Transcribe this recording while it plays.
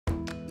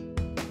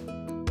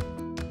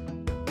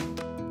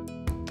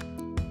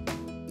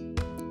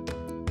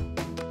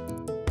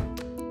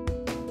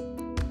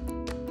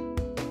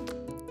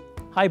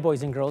Hi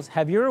boys and girls,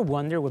 have you ever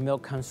wondered where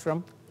milk comes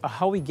from? Or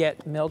how we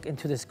get milk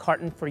into this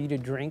carton for you to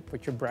drink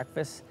with your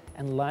breakfast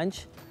and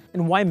lunch?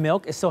 And why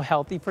milk is so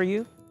healthy for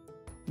you?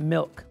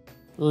 Milk,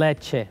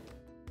 leche.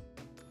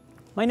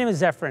 My name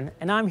is Efren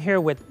and I'm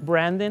here with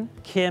Brandon,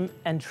 Kim,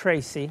 and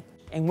Tracy,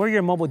 and we're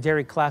your mobile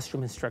dairy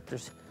classroom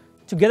instructors.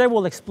 Together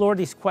we'll explore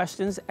these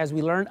questions as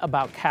we learn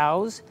about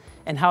cows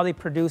and how they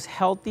produce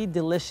healthy,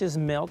 delicious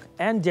milk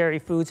and dairy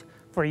foods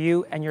for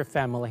you and your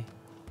family.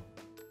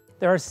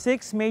 There are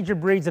 6 major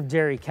breeds of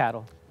dairy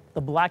cattle: the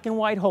black and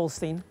white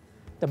Holstein,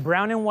 the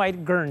brown and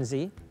white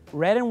Guernsey,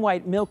 red and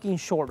white milking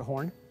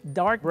Shorthorn,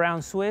 dark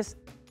brown Swiss,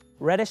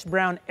 reddish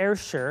brown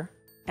Ayrshire,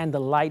 and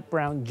the light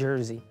brown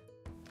Jersey.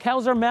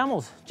 Cows are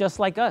mammals, just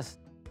like us.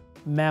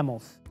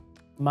 Mammals,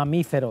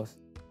 mamíferos.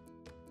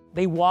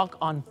 They walk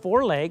on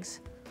 4 legs,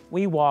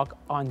 we walk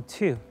on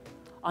 2.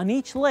 On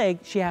each leg,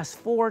 she has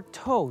 4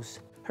 toes.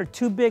 Her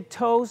 2 big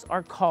toes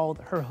are called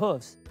her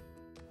hooves,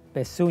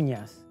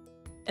 pezuñas.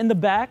 In the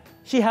back,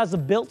 she has a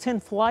built-in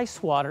fly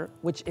swatter,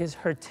 which is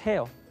her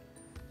tail.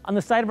 On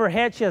the side of her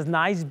head, she has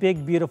nice,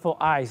 big, beautiful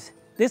eyes.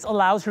 This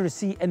allows her to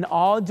see in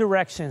all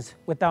directions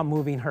without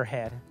moving her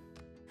head.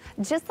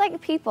 Just like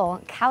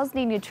people, cows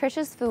need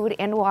nutritious food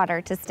and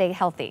water to stay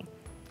healthy.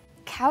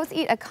 Cows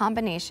eat a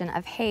combination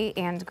of hay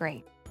and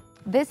grain.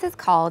 This is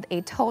called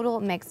a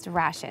total mixed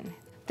ration.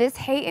 This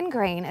hay and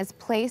grain is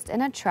placed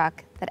in a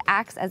truck that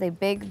acts as a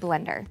big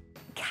blender.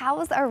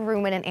 Cows are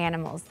ruminant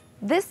animals.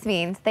 This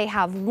means they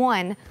have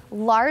one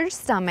large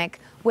stomach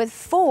with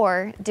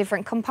 4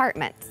 different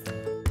compartments.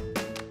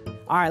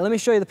 All right, let me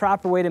show you the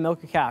proper way to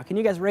milk a cow. Can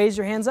you guys raise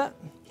your hands up?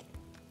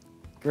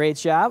 Great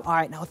job. All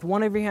right, now with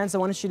one of your hands, I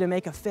want you to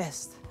make a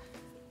fist.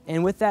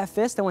 And with that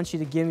fist, I want you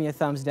to give me a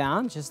thumbs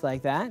down, just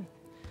like that.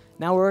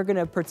 Now we're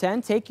gonna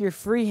pretend, take your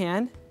free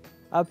hand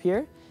up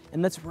here,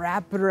 and let's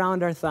wrap it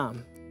around our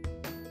thumb.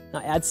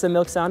 Now add some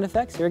milk sound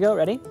effects. Here we go,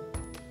 ready?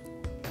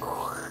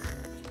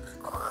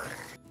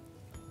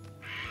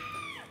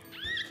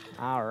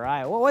 All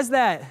right, what was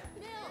that?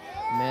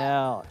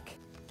 Milk.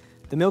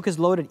 The milk is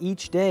loaded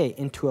each day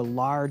into a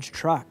large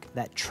truck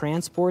that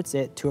transports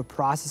it to a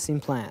processing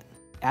plant.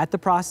 At the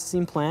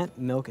processing plant,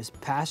 milk is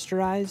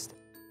pasteurized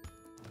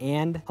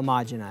and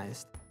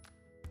homogenized.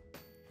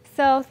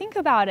 So think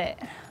about it.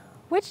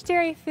 Which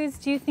dairy foods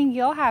do you think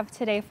you'll have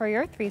today for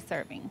your 3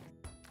 serving?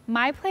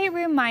 My Plate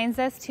reminds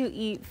us to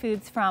eat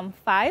foods from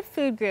 5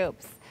 food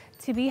groups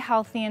to be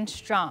healthy and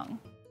strong.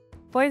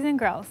 Boys and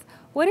girls,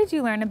 what did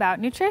you learn about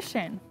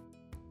nutrition?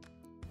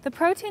 The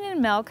protein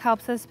in milk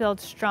helps us build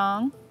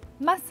strong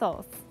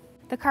muscles.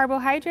 The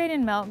carbohydrate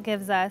in milk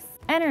gives us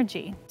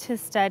energy to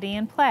study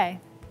and play.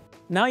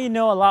 Now you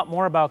know a lot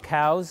more about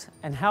cows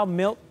and how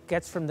milk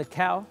gets from the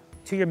cow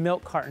to your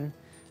milk carton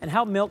and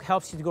how milk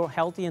helps you to grow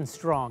healthy and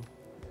strong.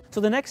 So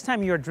the next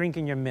time you are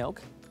drinking your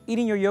milk,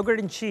 eating your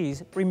yogurt and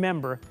cheese,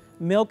 remember,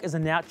 milk is a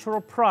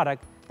natural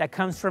product that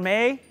comes from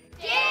a